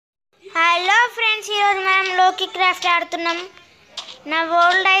Friends, ఈరోజు మనం లోకిక్రాఫ్ట్ ఆడుతున్నాం. నా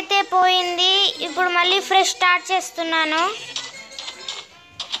వరల్డ్ అయితే పోయింది. ఇప్పుడు మళ్ళీ ఫ్రెష్ స్టార్ట్ చేస్తున్నాను.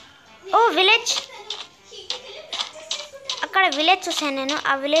 ఓ విలేజ్, అక్కడ విలేజ్ చూసాను. నేను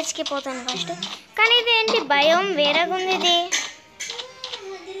ఆ విలేజ్కి పోతాను ఫస్ట్. కానీ ఇది ఏంటి భయం వేరేగా ఉంది. ఇది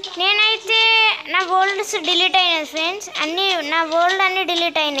నేనైతే నా వరల్డ్స్ డిలీట్ అయినాయి ఫ్రెండ్స్, నా వరల్డ్ అన్నీ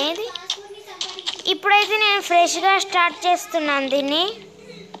డిలీట్ అయినాయి. ఇప్పుడైతే నేను ఫ్రెష్గా స్టార్ట్ చేస్తున్నాను దీన్ని.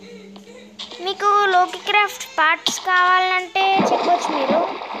 మీకు లోకిక్రాఫ్ట్ పార్ట్స్ కావాలంటే చెప్పొచ్చు మీరు,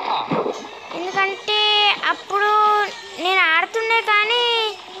 ఎందుకంటే అప్పుడు నేను ఆడుతుండే కానీ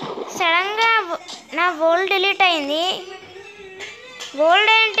సడన్గా నా వరల్డ్ డిలీట్ అయింది.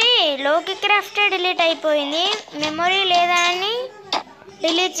 వరల్డ్ ఏంటి లోకిక్రాఫ్టే డిలీట్ అయిపోయింది. మెమొరీ లేదా అని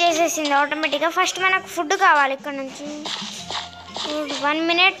డిలీట్ చేసేసింది ఆటోమేటిక్గా. ఫస్ట్ మనకు ఫుడ్ కావాలి ఇక్కడ నుంచి. 1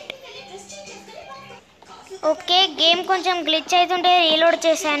 మినిట్. ఓకే, గేమ్ కొంచెం గ్లిచ్ అవుతుంటే రీలోడ్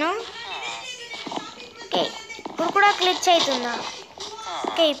చేశాను. ఓకే, ఇప్పుడు కూడా గ్లిచ్ అవుతుందా?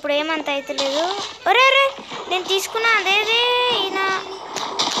 ఓకే, ఇప్పుడు ఏమంత అవుతలేదు. ఒరే రే, నేను తీసుకున్నా అదేదే ఈయన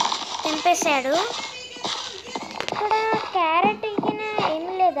తెంపేశాడు. ఇక్కడ క్యారెట్ ఏం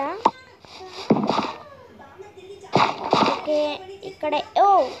లేదా? ఓకే, ఇక్కడ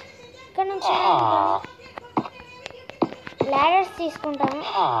ఇక్కడ నుంచి లాడర్స్ తీసుకుంటాను.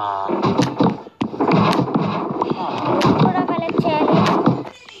 కూడా కలెక్ట్ చేయాలి.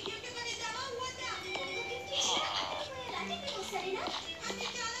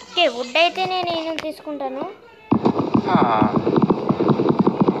 ఓకే, వుడ్ అయితే నేను తీసుకుంటాను.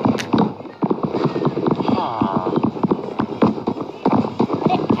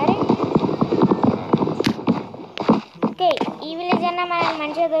 అరే ఓకే, ఈ విలేజ్ అన్నా మనకు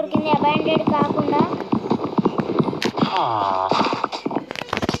మంచిగా దొరికింది, అబాండెడ్ కాకుండా.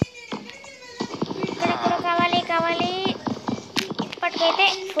 ఇక్కడ కూడా కావాలి. ఇప్పటికైతే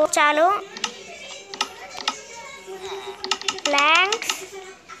చాలు. ప్లాంక్స్,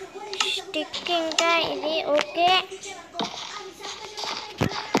 స్టిక్, ఇంకా ఇది. ఓకే,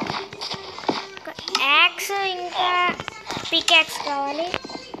 యాక్స్ ఇంకా పికాక్స్ కావాలి.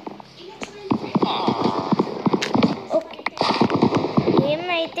 ఓకే, గేమ్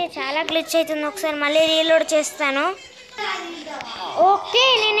అయితే చాలా గ్లిచ్ అవుతుంది. ఒకసారి మళ్ళీ రీలోడ్ చేస్తాను. ఓకే,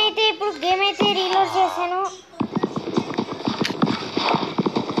 నేనైతే ఇప్పుడు గేమ్ అయితే రీలోడ్ చేశాను.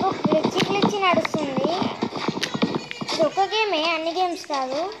 గ్లిచ్ నడుస్తుంది. ఇది ఒక గేమే, అన్ని గేమ్స్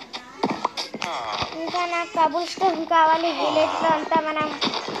కాదు. ఇంకా నాకు కబుల్ స్టోన్ కావాలి. విలేజ్లో అంతా మనం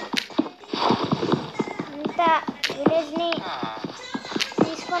అంతా విలేజ్ని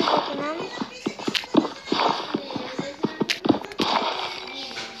తీసుకొని పోతున్నాం.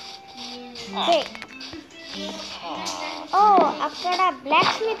 అక్కడ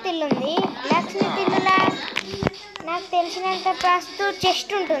బ్లాక్ స్మిత్ ఇల్లు ఉంది. బ్లాక్ స్మిత్ ఇల్లులా నాకు తెలిసినంత ప్రస్తుతం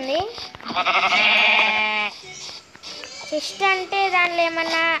చెస్ట్ ఉంటుంది. చెస్ట్ అంటే దానిలో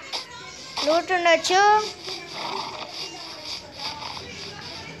ఏమన్నా లూట్ ఉండొచ్చు.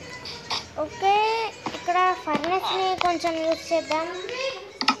 ఓకే, ఇక్కడ ఫర్నెస్ని కొంచెం యూజ్ చేద్దాం.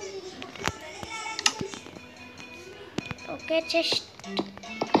 Okay, chest.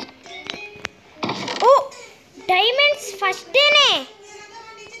 ఓ డైమండ్స్ ఫస్ట్ డేనే.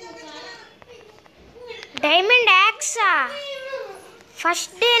 డైమండ్ యాక్సా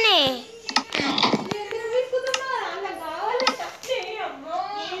ఫస్ట్ డేనే.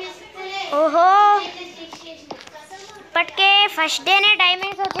 ఓహో, ఇప్పటికే ఫస్ట్ డేనే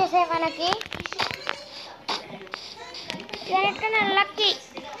డైమండ్స్ వచ్చేసాయి మనకి. దానికన్నా లక్కీ.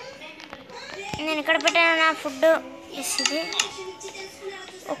 నేను ఇక్కడ పెట్టాను నా ఫుడ్. ఇది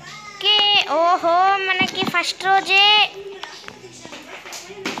ఓకే. ఓహో, మనకి ఫస్ట్ రోజే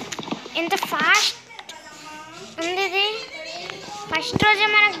ఎంత ఫాస్ట్ ఉంది. ఇది ఫస్ట్ రోజే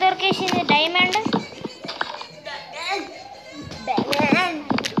మనకు దొరికేసింది డైమండ్.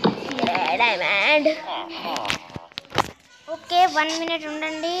 ఓకే, 1 మినిట్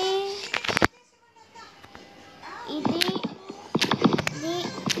ఉండండి. ఇది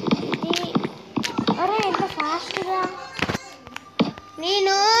అరే ఎంత ఫాస్ట్గా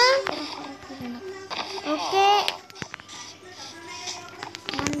నేను. ఓకే,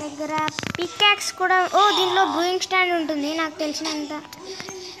 మన దగ్గర పికాక్స్ కూడా. దీనిలో బ్రూయింగ్ స్టాండ్ ఉంటుంది నాకు తెలిసినంత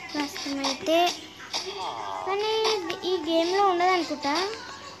ప్రస్తుతమైతే, కానీ ఈ గేమ్లో ఉండదు అనుకుంటా.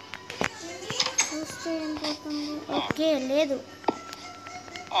 చూస్తే ఏం పోతుంది. ఓకే, లేదు.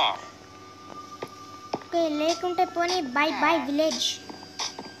 ఓకే, లేకుంటే పోనీ బాయ్ విలేజ్.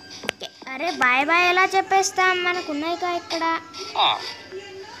 ఓకే, అరే బాయ్ ఎలా చెప్పేస్తాం, మనకు ఉన్నాయిగా ఇక్కడ.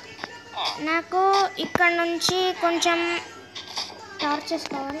 నాకు ఇక్కడ నుంచి కొంచెం టార్చెస్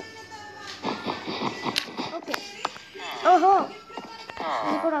కావాలి. ఓకే, ఓహో,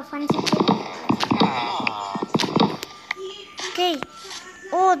 ఇది కూడా ఫన్ సిక్స్. ఓకే.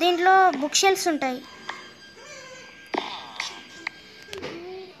 ఓ దీంట్లో బుక్ షెల్ఫ్స్ ఉంటాయి.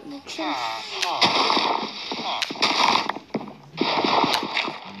 Book shelf.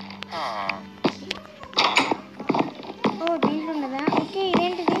 ఓ దీంట్లో ఉన్నదా? ఓకే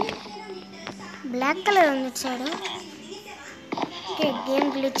ఇదేంటిది? బ్లాక్ కలర్ ఉంది ఇటు సైడ్. ఓకే గేమ్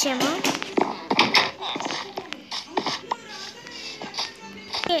గ్లిచ్ ఏమో.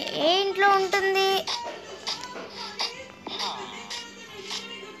 ఓకే ఏ ఇంట్లో ఉంటుంది?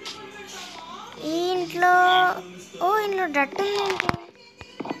 ఈ ఇంట్లో. ఓ ఇంట్లో డట్ ఉంది ఏంటి?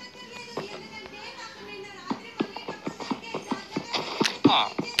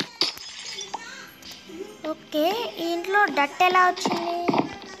 ఓకే ఈ ఇంట్లో డట్ ఎలా వచ్చింది?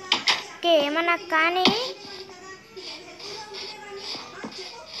 ఓకే ఏమన్నా కానీ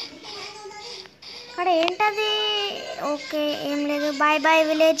అక్కడ ఏంటది? ఓకే ఏం లేదు. Bye boy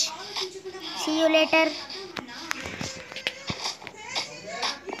village, see you later.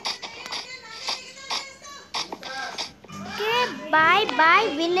 Okay bye boy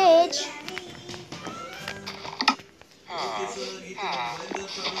village.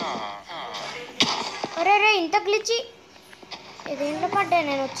 అరే రే ఇంత గ్లిచి ఇదేంటో పడ్డా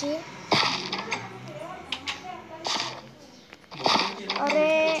నేను వచ్చి.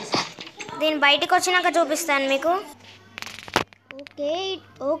 అరే దీన్ని బయటికి వచ్చినాక చూపిస్తాను మీకు. ఓకే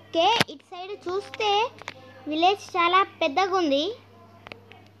ఓకే ఇటు సైడ్ చూస్తే విలేజ్ చాలా పెద్దగా ఉంది.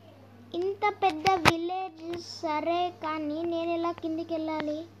 ఇంత పెద్ద విలేజ్ సరే, కానీ నేను ఎలా కిందికి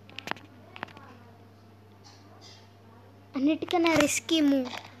వెళ్ళాలి? అన్నిటికన్నా రిస్కీ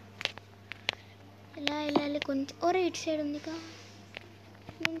మూవ్. ఎలా వెళ్ళాలి? కొంచెం ఓరే ఇటు సైడ్ ఉంది కా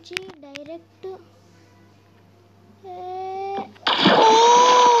నుంచి డైరెక్ట్.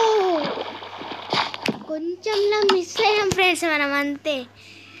 కొంచెంలా మిస్ అయ్యాం ఫ్రెండ్స్ మనం, అంతే.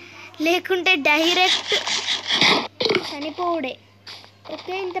 లేకుంటే డైరెక్ట్ చనిపోవుడే.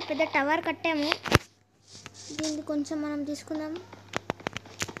 ఓకే ఇంత పెద్ద టవర్ కట్టాము. దీన్ని కొంచెం మనం తీసుకుందాం.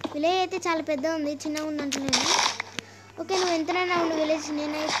 విలేజ్ అయితే చాలా పెద్ద ఉంది, చిన్నగా ఉందంటున్నాను. ఓకే నువ్వు ఎంతనైనా ఉండు విలేజ్,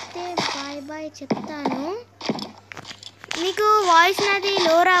 నేనైతే బాయ్ బాయ్ చెప్తాను. మీకు వాయిస్ నాది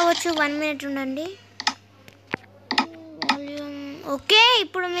లో రావచ్చు, 1 minute ఉండండి. వాల్యూమ్ ఓకే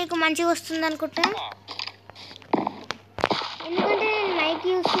ఇప్పుడు మీకు మంచిగా వస్తుంది అనుకుంటా. ఎందుకంటే నేను మైక్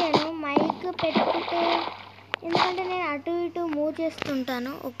యూస్ చేయను, మైక్ పెట్టుకుంటే ఎందుకంటే నేను అటు ఇటు మూవ్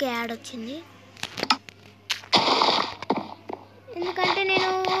చేస్తుంటాను. ఓకే యాడ్ వచ్చింది. ఎందుకంటే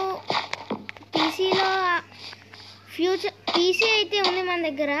నేను పీసీలో పీసీ అయితే ఉంది మన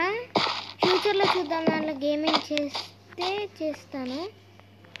దగ్గర. ఫ్యూచర్లో చూద్దాం, దాంట్లో గేమింగ్ చేస్తే చేస్తాను.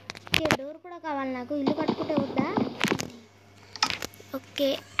 ఓకే డోర్ కూడా కావాలి నాకు, ఇల్లు కట్టుకుంటే వద్దా? Okay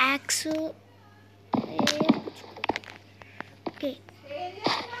axe. ఓకే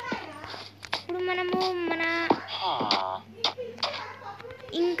ఇప్పుడు మనము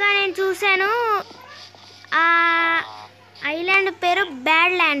ఇంకా నేను చూశాను ఆ ఐలాండ్ పేరు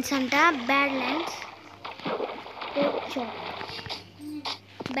బ్యాడ్ ల్యాండ్స్ అంట. Bad lands.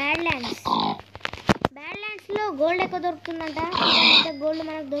 బ్యాడ్ ల్యాండ్స్లో గోల్డ్ ఎక్కువ దొరుకుతుందంట. ఎంత గోల్డ్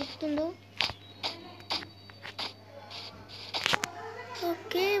మనకు దొరుకుతుందో.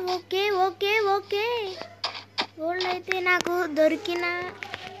 Okay okay okay okay gold అయితే నాకు దొరికిన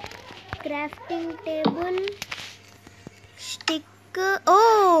క్రాఫ్టింగ్ టేబుల్, స్టిక్. ఓ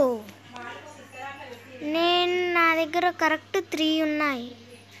నా దగ్గర కరెక్ట్ 3 ఉన్నాయి.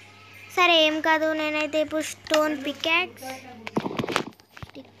 సరే ఏం కాదు, నేనైతే ఇప్పుడు స్టోన్ పికాక్స్,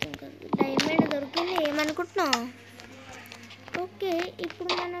 స్టిక్, డైమండ్ దొరికింది. ఏమనుకుంటున్నావు? ఓకే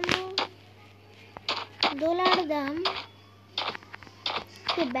ఇప్పుడు మనము దోలాడుదాం.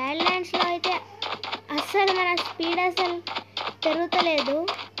 బ్యాడ్ ల్యాండ్స్లో అయితే అస్సలు మన స్పీడ్ అసలు పెరుగుతలేదు.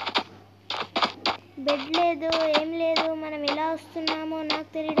 బెడ్ లేదు, ఏం లేదు. మనం ఎలా వస్తున్నామో నాకు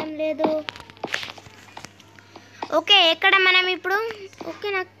తెలియడం లేదు. ఓకే ఎక్కడ మనం ఇప్పుడు? ఓకే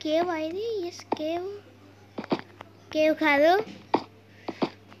నాకు కేవ్ అయింది. ఎస్ కేవ్ కాదు.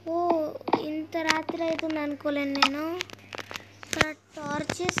 ఓ ఇంత రాత్రి అవుతుంది అనుకోలేను నేను.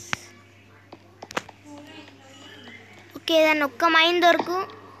 టార్చెస్. ఓకే ఏదన్నా ఒక్క మైన్ దొరుకు.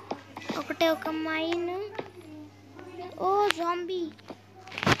 ఒకటే ఒక మైన్. ఓ జాంబీ.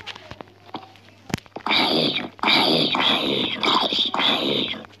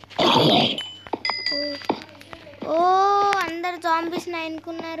 ఓ అందరు జాంబీస్ని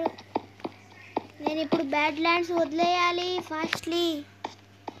ఎన్నుకున్నారు. నేను ఇప్పుడు బ్యాడ్ ల్యాండ్స్ వదిలేయాలి ఫాస్ట్లీ.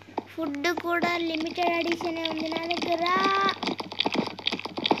 ఫుడ్ కూడా లిమిటెడ్ ఎడిషనే ఉంది నా దగ్గర.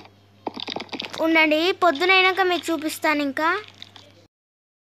 ఉండండి పొద్దునైనాక మీకు చూపిస్తాను ఇంకా.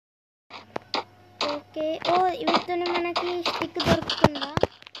 ఓకే ఓ వీటితో మనకి స్టిక్ దొరుకుతుందా?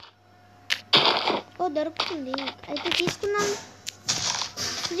 దొరుకుతుంది అయితే తీసుకుందాం.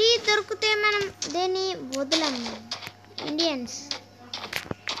 ఫ్రీ దొరికితే మనం దేన్ని వదలం ఇండియన్స్.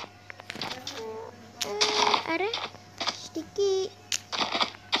 అరే స్టిక్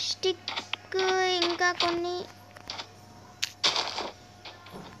ఇంకా కొన్ని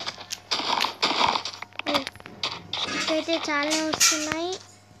స్టిక్ అయితే చాలా వస్తున్నాయి.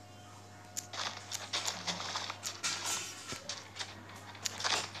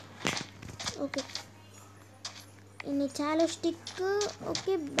 ఓకే ఇన్ని చాలా స్టిక్.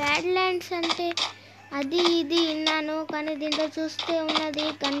 ఓకే బ్యాడ్ ల్యాండ్స్ అంటే అది ఇది విన్నాను కానీ దీంట్లో చూస్తే ఉన్నది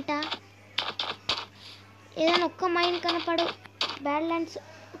గంట. ఏదైనా ఒక్క mine కనపడు bad lands.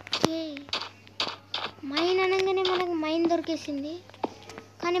 Okay mine అనగానే మనకు మైన్ దొరికేసింది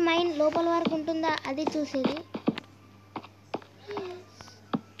కానీ మైన్ లోపల వరకు ఉంటుందా అది చూసేది.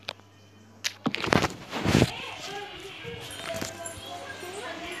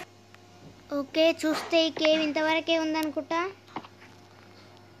 ఓకే చూస్తే ఈ కేవ్ ఇంతవరకే ఉందనుకుంటా.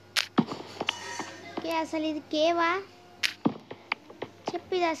 ఓకే అసలు ఇది కేవా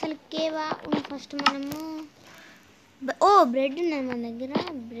చెప్పిది అసలు కేవా. ఫస్ట్ మనము బ్రెడ్ ఉన్నది మన దగ్గర.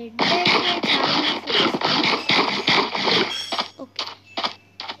 బ్రెడ్ అయితే చాలా okay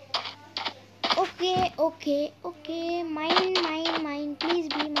okay okay okay mine mine mine please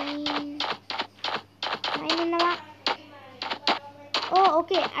be mine. Mine ఉన్నవా?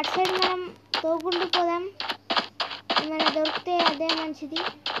 ఓకే అటు సైడ్ మనం తోగుంటూ పోదాం. ఏమైనా దొరికితే అదే మంచిది.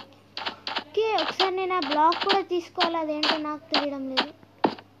 ఓకే ఒకసారి నేను ఆ బ్లాక్ కూడా తీసుకోవాలి అదేంటో నాకు తెలియడం లేదు.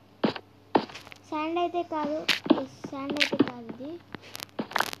 శాండ్ అయితే కాదు ఇది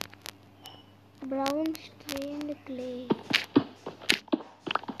బ్రౌన్ స్ట్రెయిన్డ్ క్లే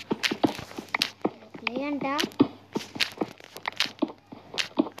అంట.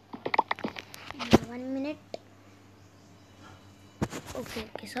 1 minute. ఓకే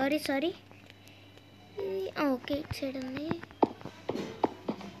సారీ ఓకే ఇటు సైడ్ ఉంది.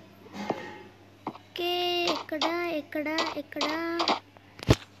 ఓకే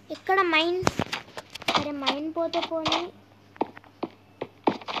ఎక్కడ మైన్? సరే మైన్ పోతే పోనీ.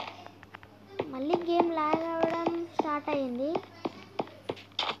 మళ్ళీ గేమ్ లాగ్ అవ్వడం స్టార్ట్ అయ్యింది.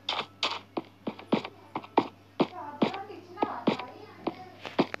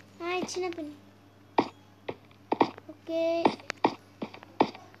 ఇచ్చిన పిన్. ఓకే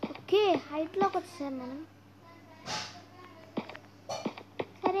హైట్లోకి వచ్చేసాం మనం.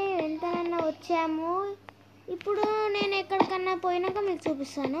 సరే ఎంతనన్నా వచ్చాము. ఇప్పుడు నేను ఎక్కడికన్నా పోయినాక మీకు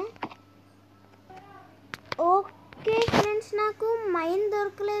చూపిస్తాను. ఓకే ఫ్రెండ్స్ నాకు మైన్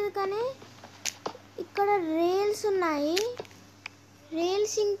దొరకలేదు కానీ ఇక్కడ రైల్స్ ఉన్నాయి.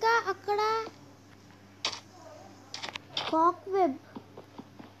 రైల్స్ ఇంకా అక్కడ కాక్ వెబ్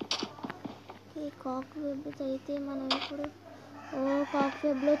అయితే మనం ఇప్పుడు కాక్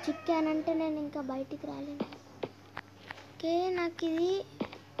వెబ్లో చిక్కానంటే నేను ఇంకా బయటికి రాలేను. ఓకే నాకు ఇది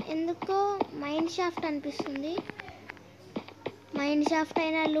ఎందుకో మైన్ షాఫ్ట్ అనిపిస్తుంది. మైన్ షాఫ్ట్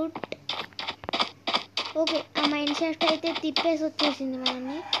అయినా లూట్. ఓకే ఆ మైన్ షాఫ్ట్ అయితే తిప్పేసి వచ్చేసింది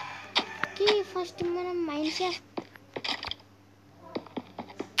మనల్ని. ఫస్ట్ మనం మైన్ షాఫ్ట్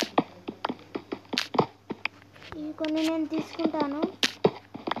ఇవి కొన్ని నేను తీసుకుంటాను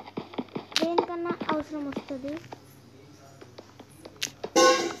దేనికన్నా అవసరం వస్తుంది.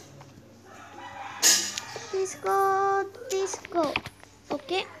 తీసుకో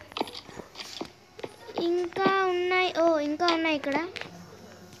ఓకే ఇంకా ఉన్నాయి ఇక్కడ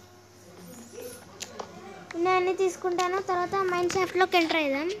ఉన్నాయన్నీ తీసుకుంటాను. తర్వాత మైన్ షాఫ్ట్లోకి ఎంటర్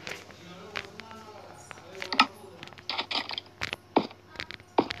అయ్యాం.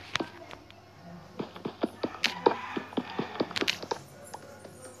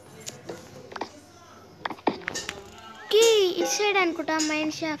 ఇటు సైడ్ అనుకుంటా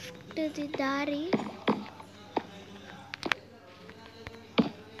మైన్ షాఫ్ట్ దారి.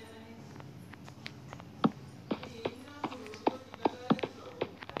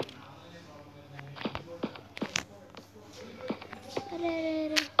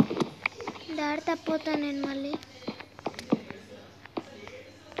 దారి తప్పిపోతాను నేను మళ్ళీ.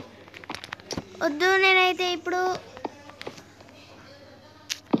 వద్దు నేనైతే ఇప్పుడు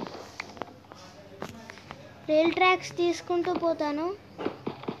రైల్ ట్రాక్స్ తీసుకుంటూ పోతాను.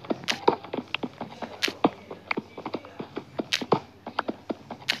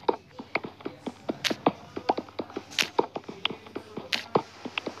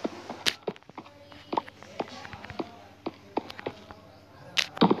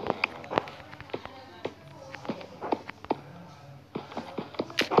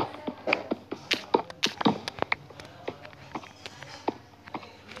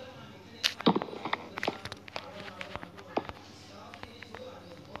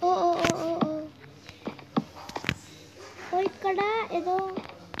 ఇక్కడ ఏదో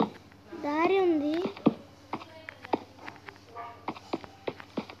దారి ఉంది.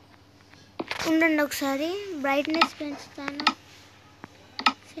 ఉండండి ఒకసారి బ్రైట్నెస్ పెంచుతాను.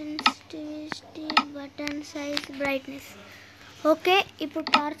 Sensitivity, button size, brightness. Okay, ఇప్పుడు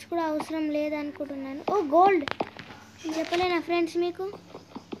టార్చ్ కూడా అవసరం లేదనుకుంటున్నాను. ఓ గోల్డ్ చెప్పలేనా ఫ్రెండ్స్ మీకు?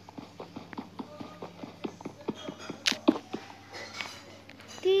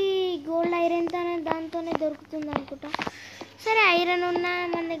 గోల్డ్ ఐరన్ దాంతోనే దొరుకుతుంది అనుకుంటా. సరే, ఐరన్ ఉన్న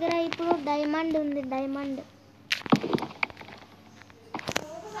మన దగ్గర ఇప్పుడు డైమండ్ ఉంది.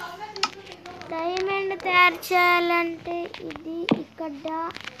 డైమండ్ తయారు చేయాలంటే ఇది ఇక్కడ,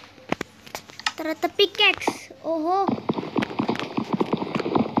 తర్వాత పికాక్స్. ఓహో,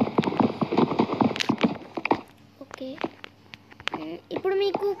 ఓకే, ఇప్పుడు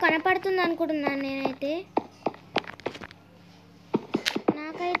మీకు కనపడుతుంది అనుకుంటున్నాను నేనైతే.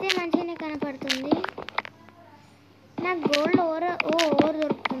 నాకైతే మంచిగానే కనపడుతుంది. నాకు గోల్డ్ ఓవర్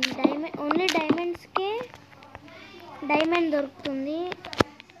దొరుకుతుంది. డైమండ్ ఓన్లీ డైమండ్స్కే డైమండ్ దొరుకుతుంది.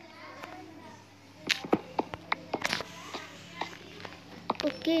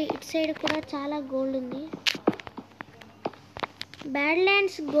 ఓకే, ఇటు సైడ్ కూడా చాలా గోల్డ్ ఉంది. బ్యాడ్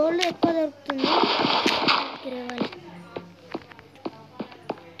ల్యాండ్స్ గోల్డ్ ఎక్కువ దొరుకుతుంది.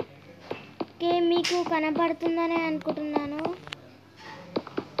 ఓకే, మీకు కనపడుతుందని అనుకుంటున్నాను.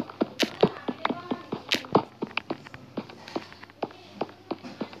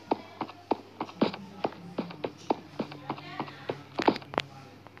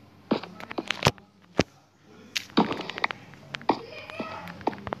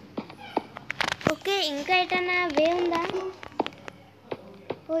 ఓకే, ఇంకా ఎటన్నా వే ఉందా?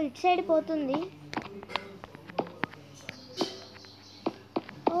 ఓ, ఇటు సైడ్ పోతుంది.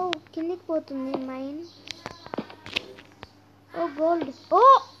 ఓ, కిందికి పోతుంది మైన్. ఓ గోల్డ్.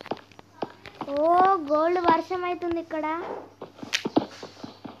 ఓ గోల్డ్ వర్షం అవుతుంది ఇక్కడ.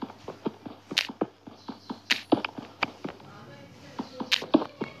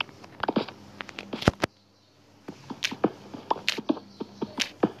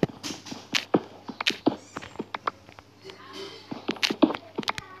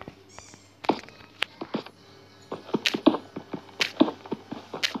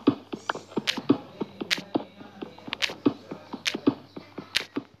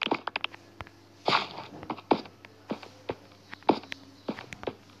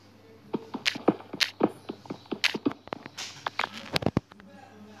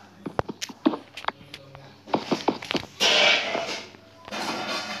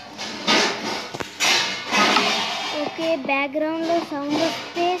 బ్యాక్గ్రౌండ్లో సౌండ్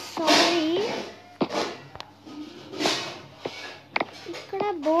వస్తే సారీ. ఇక్కడ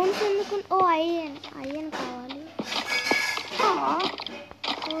బోన్స్ ఎందుకు? ఓ ఐరన్ కావాలి.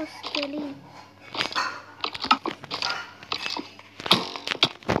 ఓ స్కెలీ.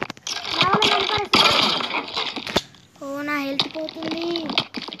 ఓ, నా హెల్త్ పోతుంది.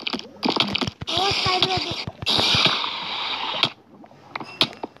 ఓ స్కైడ్ వద్దు.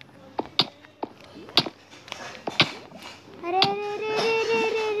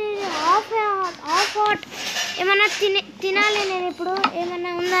 ఏమన్నా తినాలి నేను ఇప్పుడు. ఏమన్నా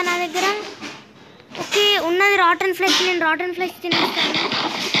ఉందా నా దగ్గర? ఓకే, ఉన్నది రాటన్ ఫ్లెష్. నేను రాటన్ ఫ్లెష్ తినేస్తాను.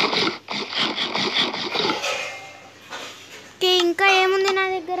 ఓకే, ఇంకా ఏముంది నా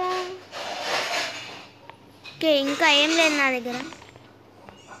దగ్గర? ఓకే, ఇంకా ఏం లేదు నా దగ్గర.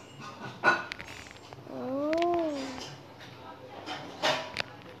 ఓ,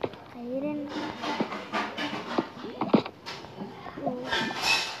 ఐరన్.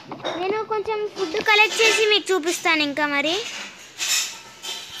 నేను కొంచెం ఫుడ్ కలెక్ట్ చేసి మీకు చూపిస్తాను ఇంకా మరి.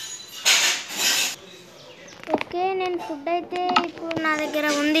 ఓకే, నేను ఫుడ్ అయితే ఇప్పుడు నా దగ్గర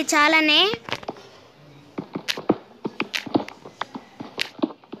ఉంది చాలానే.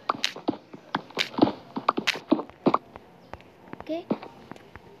 ఓకే,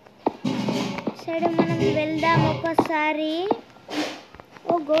 సైడ్ మనం వెళ్దాం ఒకసారి.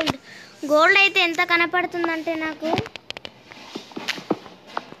 ఓ గోల్డ్ అయితే ఎంత కనపడుతుందంటే నాకు.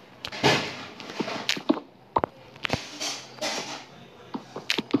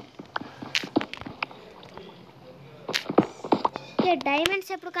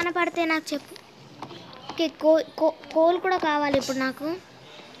 డైమండ్స్ ఎప్పుడు కనపడితే నాకు చెప్పు. ఓకే, కోల్ కూడా కావాలి ఇప్పుడు నాకు.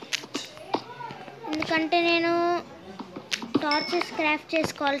 ఎందుకంటే నేను టార్చెస్ క్రాఫ్ట్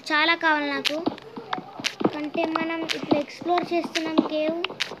చేసుకోవాలి. చాలా కావాలి నాకు. అంటే మనం ఇప్పుడు ఎక్స్ప్లోర్ చేస్తున్నాం కేవ్.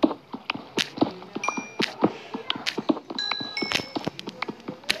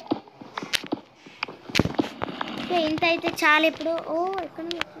 ఓకే, ఇంత అయితే చాలు ఇప్పుడు. ఓ, ఎక్కడ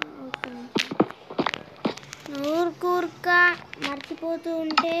ఊరుకూరుక మర్చిపోతూ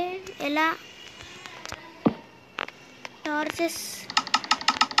ఉంటే ఎలా? టార్చెస్.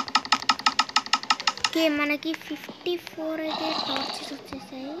 ఓకే మనకి 54 అయితే టార్చెస్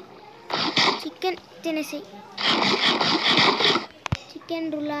వచ్చేసాయి. చికెన్ తినేసాయి. చికెన్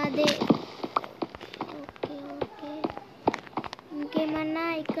రులాదే. ఓకే ఓకే ఇంకేమన్నా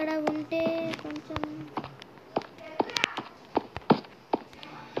ఇక్కడ ఉంటే కొంచెం.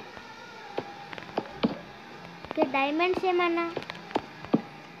 ఓకే డైమండ్స్ ఏమన్నా.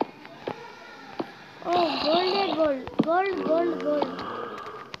 ఓ గోల్డే gold gold gold gold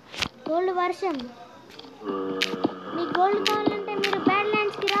gold వర్షం. మీకు గోల్డ్ కావాలంటే మీరు బ్యాడ్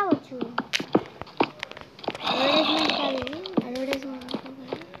ల్యాండ్స్కి రావచ్చు. అడ్వర్టైజ్మెంట్ కాదు ఇది, అడ్వర్టైజ్మెంట్.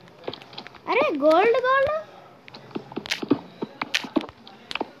 అరే గోల్డ్ గోల్డ్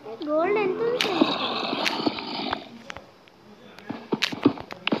గోల్డ్ ఎంత ఉంది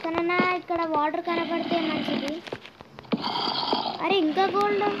కన్నా. ఇక్కడ వాటర్ కనపడితే మంచిది. అరే ఇంకా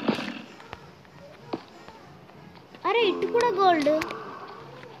గోల్డ్. అరే ఇటు కూడా గోల్డ్.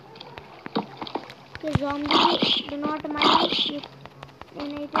 Do not mind.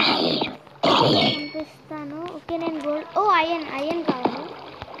 నేనైతే పంపిస్తాను. ఓకే నేను గోల్డ్. ఓ అయన్ అయన్ కావాలి.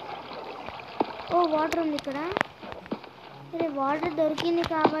 ఓ వాటర్ ఉంది ఇక్కడ. సరే వాటర్ దొరికింది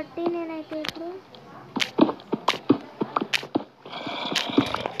కాబట్టి నేనైతే ఇప్పుడు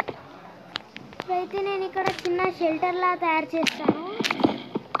ఇప్పుడైతే నేను ఇక్కడ చిన్న షెల్టర్లా తయారు చేస్తాను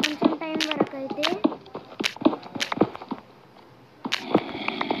కొంచెం టైం వరకు అయితే.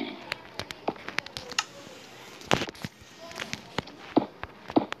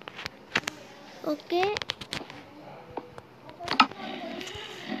 ఓకే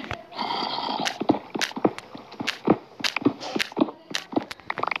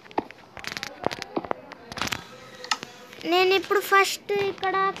నేను ఇప్పుడు ఫస్ట్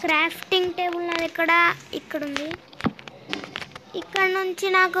ఇక్కడ క్రాఫ్టింగ్ టేబుల్ నాది ఇక్కడ ఉంది. ఇక్కడ నుంచి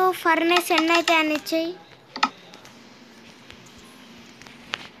నాకు ఫర్నేస్ ఎన్ని అయితే అన్ని ఇచ్చాయి.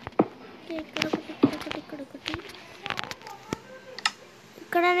 ఇక్కడ ఒకటి ఇక్కడ ఒకటి.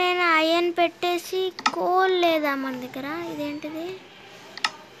 ఇక్కడ నేను ఐరన్ పెట్టేసి కోల్ లేదా మన దగ్గర. ఇదేంటిది.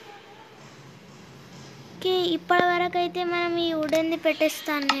 ఓకే ఇప్పటి వరకు అయితే మనం ఈ వుడెన్ది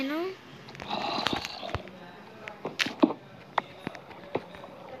పెట్టేస్తాను నేను.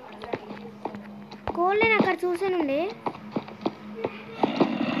 కోల్ నేను అక్కడ చూసానండి.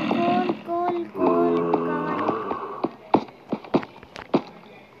 కోల్ కోల్ కోల్ కావాలి.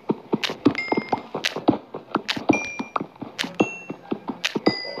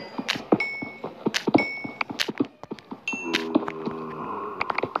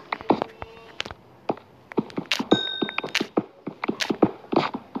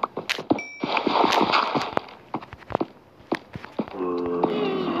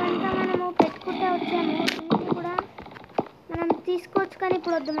 తీసుకోవచ్చు కానీ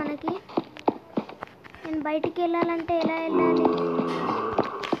ఇప్పుడు వద్దు మనకి. నేను బయటికి వెళ్ళాలంటే ఎలా వెళ్ళాలి.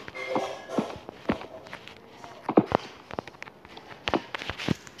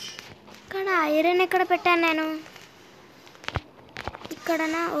 ఇక్కడ ఐరన్ ఎక్కడ పెట్టాను నేను.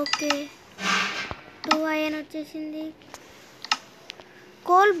 ఇక్కడనా. ఓకే 2 ఐరన్ వచ్చేసింది.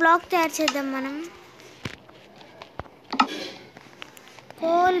 కోల్ బ్లాక్ తయారు చేద్దాం మనం.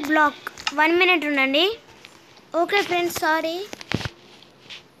 కోల్ బ్లాక్ 1 మినిట్ ఉండండి. Okay friends sorry.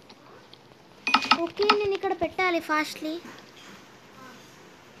 ఓకే నేను ఇక్కడ పెట్టాలి ఫాస్ట్లీ.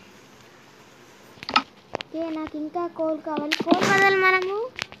 ఓకే నాకు ఇంకా కోల్ కావాలి. కోల్ బదులు మనము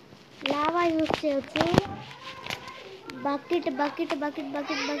లావా యూజ్ చేయవచ్చు. Bucket bucket bucket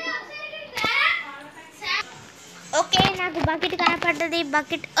bucket bucket. Okay నాకు బకెట్ కనపడ్డది.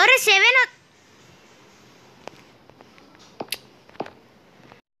 బకెట్. అరే 7.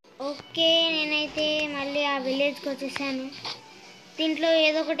 ఓకే నేనైతే మళ్ళీ ఆ విలేజ్కి వచ్చేసాను. దీంట్లో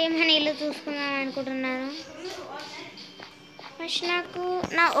ఏదో ఒకటి మన ఇల్లు చూసుకుందాం అనుకుంటున్నాను. ఫస్ట్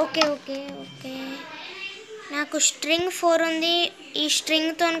ఓకే ఓకే ఓకే నాకు స్ట్రింగ్ 4 ఉంది. ఈ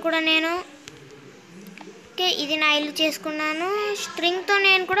స్ట్రింగ్తో కూడా నేను ఓకే ఇది నా ఇల్లు చేసుకున్నాను. స్ట్రింగ్తో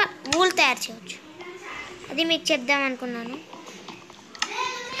నేను కూడా వూల్ తయారు చేయవచ్చు. అది మీకు చెప్దాం అనుకున్నాను.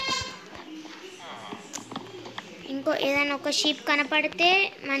 ఇంకో ఏదైనా ఒక షీప్ కనపడితే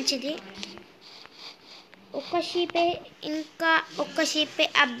మంచిది. ఒక్క షీపే ఇంకా ఒక్క షీపే.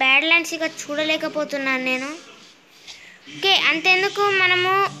 ఆ బ్యాడ్ ల్యాండ్స్ ఇక చూడలేకపోతున్నాను నేను. ఓకే అంతెందుకు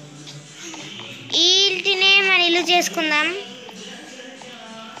మనము ఈ ఇంటినే మన ఇల్లు చేసుకుందాం.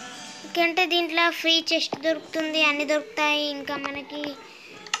 ఎందుకంటే దీంట్లో ఫ్రీ చెస్ట్ దొరుకుతుంది, అన్నీ దొరుకుతాయి. ఇంకా మనకి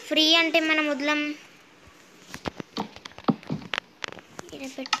ఫ్రీ అంటే మనం వదలం.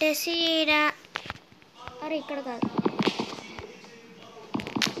 ఇక్కడ పెట్టేసి అరే ఇక్కడ కాదు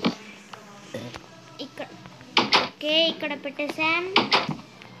ఇక్కడ. ఓకే ఇక్కడ పెట్టేసాం.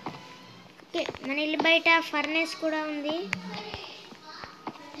 ఓకే మన ఇల్లు బయట ఫర్నేస్ కూడా ఉంది.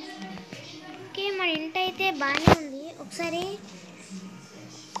 ఓకే, మన ఇంటి అయితే బాగానే ఉంది. ఒకసారి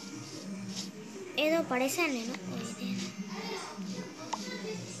ఏదో పడేసాను నేను.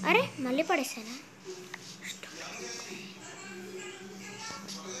 అరే మళ్ళీ పడేసానా?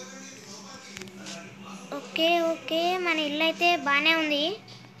 ఓకే ఓకే, మన ఇల్లు అయితే బాగానే ఉంది.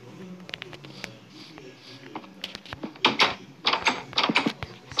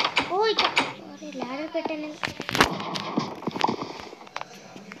 ఓ ఇక్కడ ల్యాడర్ పెట్టాను.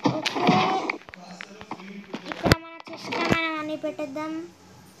 ఓకే, ఇక్కడ మన చెస్ట్లో మనం అన్నీ పెట్టేద్దాం.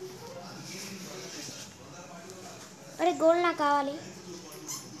 అరే గోల్డ్ నాకు కావాలి.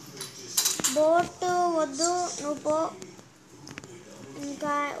 బోట్ వద్దు, నువ్వు పో.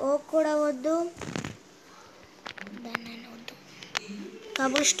 ఇంకా ఓక్ కూడా వద్దు, దాన్ని వద్దు.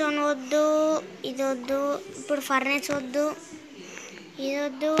 కబుల్ స్టోన్ వద్దు, ఇది వద్దు. ఇప్పుడు ఫర్నేస్ వద్దు, ఇది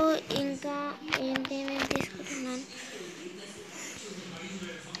వద్దు. ఇంకా ఏమేమి తీసుకుంటున్నాను.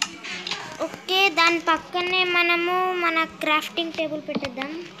 ఓకే, దాని పక్కనే మనము మన క్రాఫ్టింగ్ టేబుల్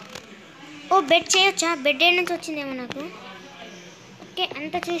పెట్టేద్దాం. ఓ బెడ్ చేయొచ్చా? బెడ్ ఏడు నుంచి వచ్చిందేమో నాకు. ఓకే,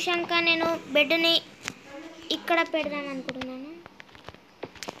 అంత చూశాక నేను బెడ్ని ఇక్కడ పెడదాం అనుకుంటున్నాను.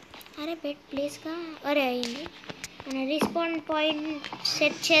 అరే బెడ్ ప్లేస్గా అరే అయింది. మన రిస్పాన్ పాయింట్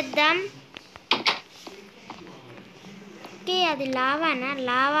సెట్ చేద్దాం. ఓకే, అది లావానా?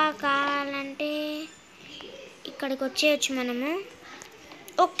 లావా కావాలంటే ఇక్కడికి వచ్చేయచ్చు మనము.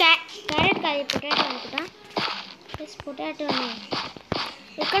 ఓకే, క్యారెట్ కాదు, పొటాటో అనుకుంటా. ప్లస్ పొటాటో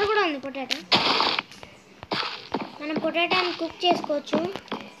ఇక్కడ కూడా ఉంది పొటాటో. మనం పొటాటోని కుక్ చేసుకోవచ్చు.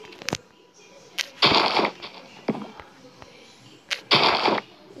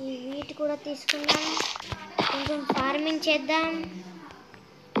 ఈ వీట్ కూడా తీసుకుందాం, కొంచెం ఫార్మింగ్ చేద్దాం.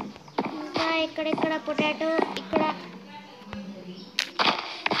 ఇంకా ఇక్కడెక్కడ పొటాటో ఇక్కడ.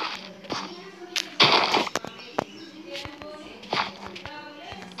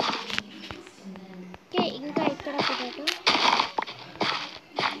 ఓకే, ఇంకా ఇక్కడ పొటాటో.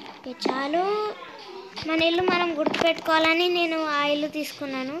 ఓకే చాలు. మన ఇల్లు మనం గుర్తుపెట్టుకోవాలని నేను ఆ ఇల్లు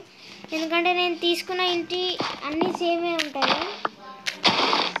తీసుకున్నాను. ఎందుకంటే నేను తీసుకున్న ఇంటి అన్నీ సేమే ఉంటాయి.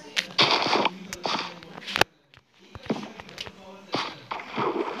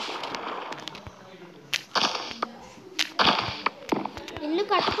 ఇల్లు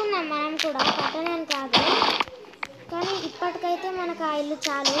కట్టుకున్నాం మనం కూడా, కట్టలేని కాదు. కానీ ఇప్పటికైతే మనకు ఆ ఇల్లు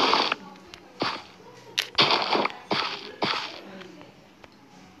చాలు.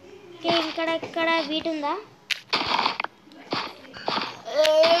 ఓకే, ఇక్కడ వీటి ఉందా?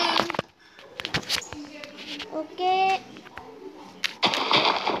 ఓకే,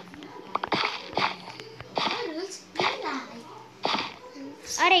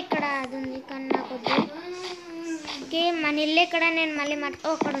 అరే ఇక్కడ అది ఉంది కానీ నాకు వద్దు. ఓకే, మన ఇల్లు ఎక్కడ? నేను మళ్ళీ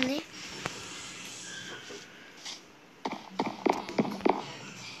అక్కడ ఉంది.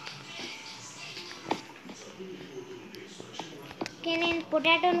 ఓకే, నేను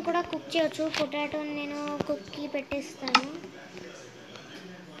పొటాటోని కూడా కుక్ చేయొచ్చు. పొటాటోని నేను కుక్కి పెట్టేస్తాను.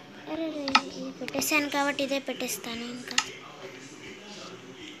 అరే ఇది పెట్టేస్తాను కాబట్టి ఇదే పెట్టేస్తాను. ఇంకా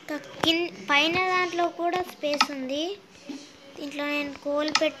పైన దాంట్లో కూడా స్పేస్ ఉంది. దీంట్లో నేను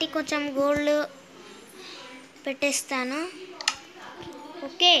కోల్ పెట్టి కొంచెం గోల్డ్ పెట్టేస్తాను.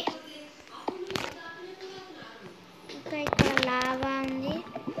 ఓకే, ఇంకా ఇక్కడ లావా ఉంది.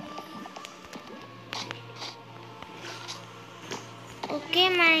 ఓకే,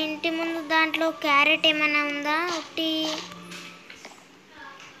 మన ఇంటి ముందు దాంట్లో క్యారెట్ ఏమైనా ఉందా? ఒకటి.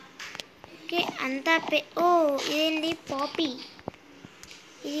 ఓకే, అంతా ఓ ఇదేంది? పాపీ.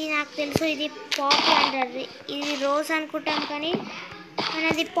 ఇది నాకు తెలుసు, ఇది పాపీ అంటారు. ఇది రోజ్ అనుకుంటాం కానీ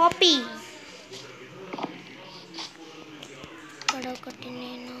మనది పాపీ. ఇక్కడ ఒకటి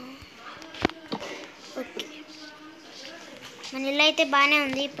నేను. ఓకే, మన ఇల్లు అయితే బాగానే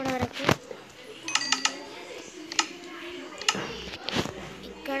ఉంది ఇప్పటి వరకు.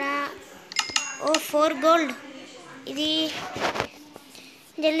 ఇక్కడ 4 గోల్డ్. ఇది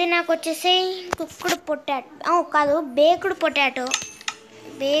జల్దీ నాకు వచ్చేసి కుక్కుడు పొటాటో కాదు, బేక్డ్ పొటాటో.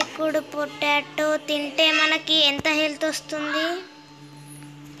 బేక్డ్ పొటాటో తింటే మనకి ఎంత హెల్త్ వస్తుంది?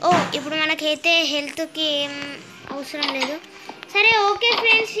 ఇప్పుడు మనకైతే హెల్త్కి ఏం అవసరం లేదు. సరే ఓకే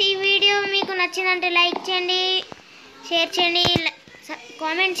ఫ్రెండ్స్, ఈ వీడియో మీకు నచ్చిందంటే లైక్ చేయండి, షేర్ చేయండి,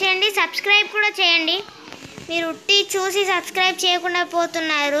 కామెంట్ చేయండి, సబ్స్క్రైబ్ కూడా చేయండి. మీరు ఉట్టి చూసి సబ్స్క్రైబ్ చేయకుండా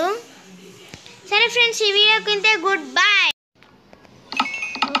పోతున్నారు. సరే ఫ్రెండ్స్, ఈ వీడియోకి ఇంతే. Good bye.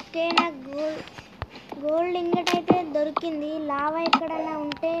 ఓకే, నాకు గోల్డ్ ఇంగట్ అయితే దొరికింది. లావా ఎక్కడన్నా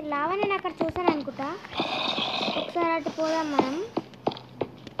ఉంటే, లావా నేను అక్కడ చూసాను అనుకుంటా. ఒకసారి అటు పోదాం మనం.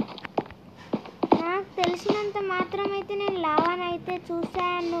 నాకు తెలిసినంత మాత్రం అయితే నేను లావాని అయితే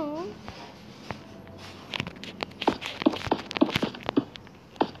చూశాను.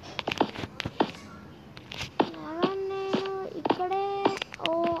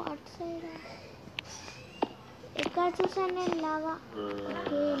 చేశాను నేను లావా.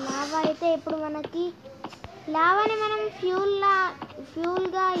 ఓకే, లావా అయితే ఇప్పుడు మనకి లావాని మనం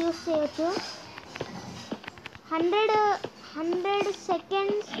ఫ్యూల్గా యూస్ చేయొచ్చు. 100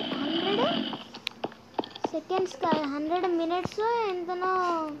 సెకండ్స్ కాదు 100 మినిట్స్ ఎంతనో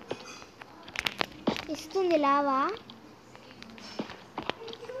ఇస్తుంది లావా.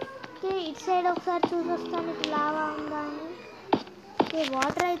 ఓకే, ఇటు సైడ్ ఒకసారి చూసొస్తాను ఇటు లావా ఉందా అని. ఓకే,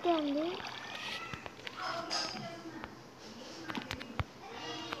 వాటర్ అయితే ఉంది.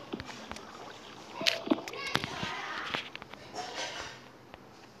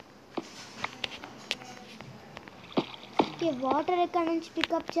 ఓకే, వాటర్ ఎక్కడి నుంచి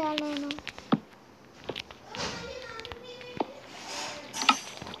పికప్ చేయాలి నేను?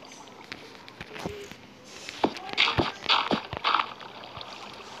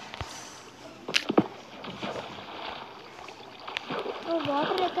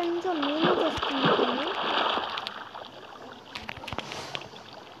 వాటర్ ఎక్కడి నుంచో మీద వస్తుంది.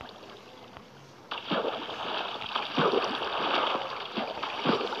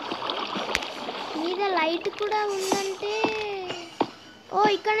 మీద లైట్ కూడా ఉందంటే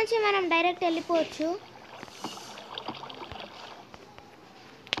ఇక్కడ నుంచి మనం డైరెక్ట్ వెళ్ళిపోవచ్చు.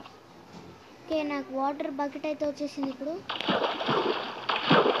 ఓకే, నాకు వాటర్ బకెట్ అయితే వచ్చేసింది ఇప్పుడు.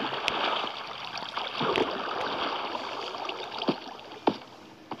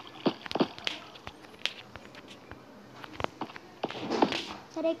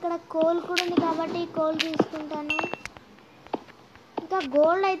 సరే, ఇక్కడ కోల్ కూడా ఉంది కాబట్టి కోల్ తీసుకుంటాను. ఇంకా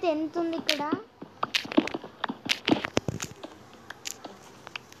గోల్డ్ అయితే ఎంత ఉంది ఇక్కడ?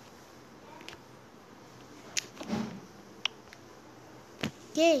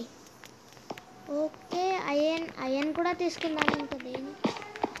 ఓకే, అయన్ కూడా తీసుకుందాము. ఇంకా దేని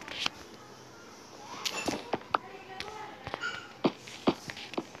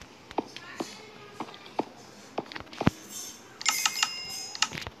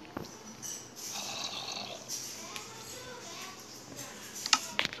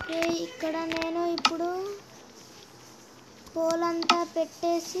ఇక్కడ నేను ఇప్పుడు కోల్ అంతా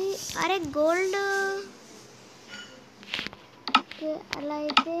పెట్టేసి అరే గోల్డ్. ఓకే, అలా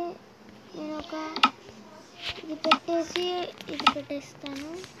అయితే నేను ఇది పెట్టేసి ఇది పెట్టేస్తాను.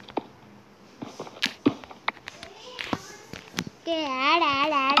 ఓకే,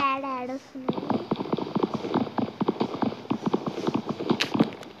 యాడ్ వస్తున్నాయి.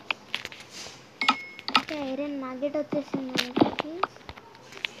 ఓకే, ఐరన్ నాగెట్ వచ్చేసింది మనకి.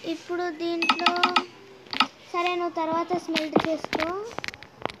 ఇప్పుడు దీంట్లో సరే నువ్వు తర్వాత స్మెల్ట్ చేసుకో.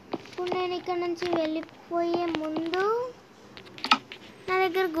 ఇప్పుడు నేను ఇక్కడ నుంచి వెళ్ళిపోయే ముందు నా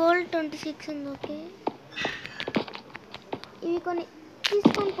దగ్గర గోల్డ్ 26 ఉంది. ఓకే, ఇవి కొన్ని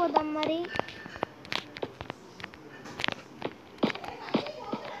తీసుకొని పోదాం మరి.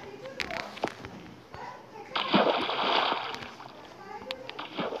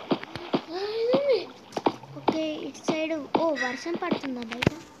 ఓకే, ఇటు సైడ్ వర్షం పడుతుందా బయట?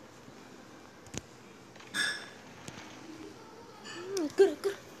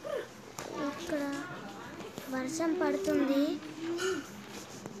 ఇక్కడ వర్షం పడుతుంది.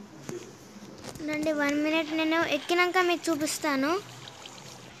 రండి 1 మినిట్ నేను ఎక్కినాక మీకు చూపిస్తాను.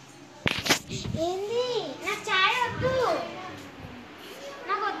 ఏంది నాకు చాయ్ వద్దు,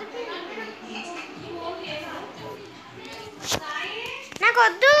 నాకు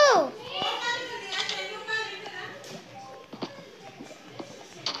వద్దు.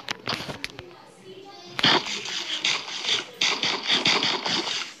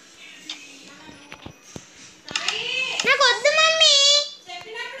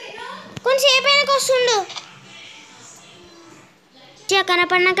 కొంచెంసేపు అయినాక వస్తుండు.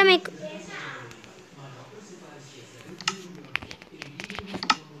 కనపడినాక మీకు